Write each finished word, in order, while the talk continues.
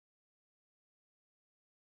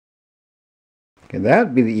Okay,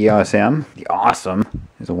 that'd be the EOS-M. The Awesome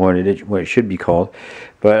is what it should be called.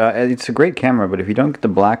 But it's a great camera, but if you don't get the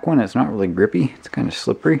black one, it's not really grippy. It's kind of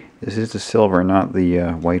slippery. This is the silver, not the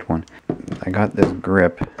white one. I got this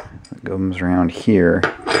grip that goes around here,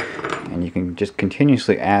 and you can just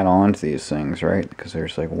continuously add on to these things, right? Because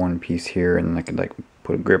there's like one piece here, and I could like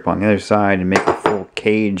put a grip on the other side and make a full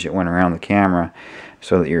cage that went around the camera,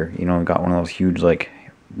 so that you're, you know, got one of those huge like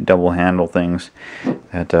double handle things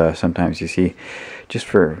that sometimes you see, just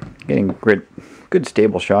for getting good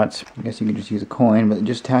stable shots. I guess you could just use a coin, but it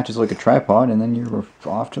just attaches like a tripod, and then you're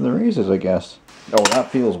off to the races, I guess. Oh,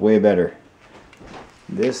 that feels way better.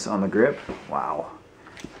 This on the grip, wow,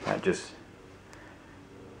 that just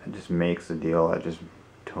makes the deal. That just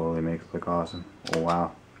totally makes it look awesome. Oh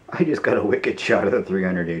wow, I just got a wicked shot of the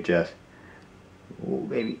 300 HS. Oh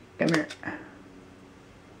baby, come here.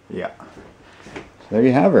 Yeah. There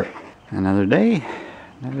you have her. Another day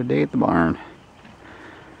at the barn.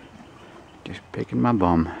 Just picking my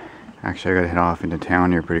bum. Actually, I gotta head off into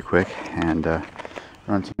town here pretty quick and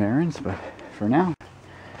run some errands, but for now,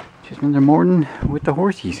 just another morning with the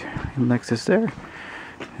horsies. And Lexus there,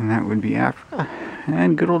 and that would be Africa,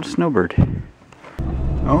 and good old Snowbird.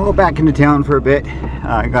 Oh, back into town for a bit.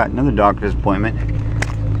 I got another doctor's appointment.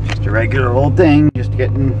 Just a regular old thing, just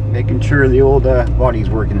making sure the old body's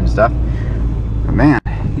working and stuff. But man,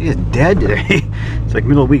 he is dead today. It's like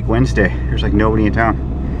middle of week Wednesday. There's like nobody in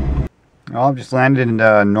town. Well, I've just landed in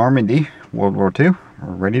Normandy, World War II.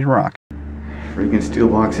 We're ready to rock. Freaking steel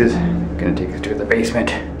boxes. Gonna take us to the basement.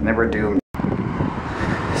 Never doomed.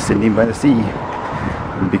 Sydney by the sea.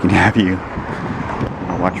 We can have you.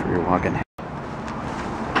 Watch where you're walking.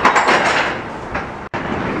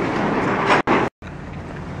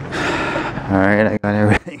 Alright, I got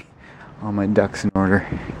everything. All my ducks in order.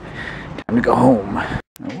 Time to go home.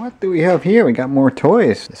 Now, what do we have here? We got more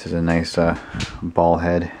toys. This is a nice ball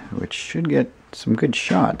head, which should get some good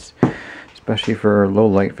shots, especially for low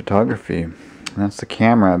light photography. That's the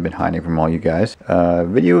camera I've been hiding from all you guys.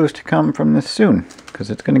 Video is to come from this soon, because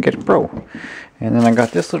it's going to get pro. And then I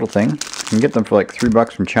got this little thing. You can get them for like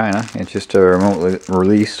 $3 from China. It's just a remote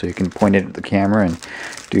release, so you can point it at the camera and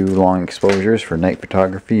do long exposures for night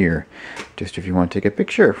photography, or just if you want to take a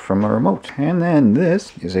picture from a remote. And then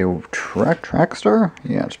this is a Trackstar?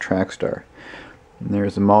 Yeah, it's Trackstar. And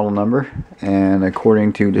there's the model number, and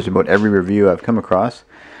according to just about every review I've come across,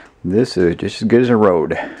 this is just as good as a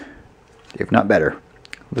Rode, if not better.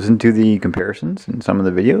 Listen to the comparisons in some of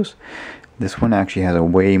the videos. This one actually has a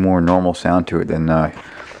way more normal sound to it than a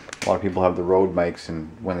lot of people have the Rode mics, and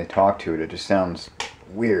when they talk to it, it just sounds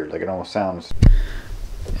weird, like it almost sounds.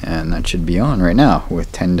 And that should be on right now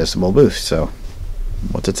with 10 decibel boost. So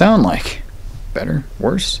what's it sound like? Better?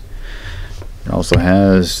 Worse? It also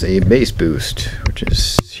has a bass boost, which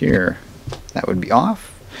is here. That would be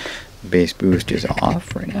off. Bass boost is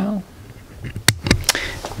off right now.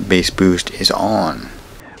 Bass boost is on.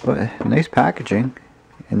 But nice packaging.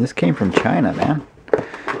 And this came from China, man.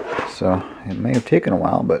 So it may have taken a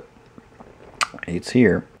while, but it's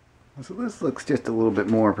here. So this looks just a little bit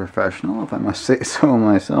more professional, if I must say so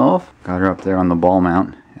myself. Got her up there on the ball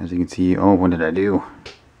mount. As you can see, oh, what did I do?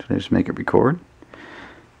 Did I just make it record?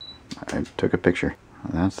 I took a picture.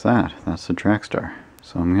 That's that. That's the Trackstar.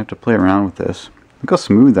 So I'm going to have to play around with this. Look how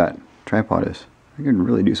smooth that tripod is. I could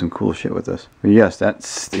really do some cool shit with this. But yes,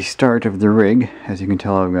 that's the start of the rig. As you can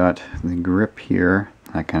tell, I've got the grip here,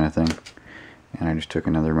 that kind of thing. And I just took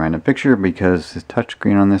another random picture because the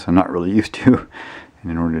touchscreen on this I'm not really used to. And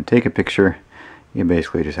in order to take a picture, you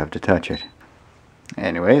basically just have to touch it.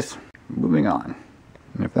 Anyways, moving on.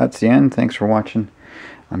 And if that's the end, thanks for watching.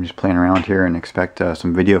 I'm just playing around here and expect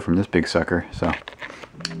some video from this big sucker. So,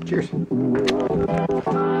 cheers.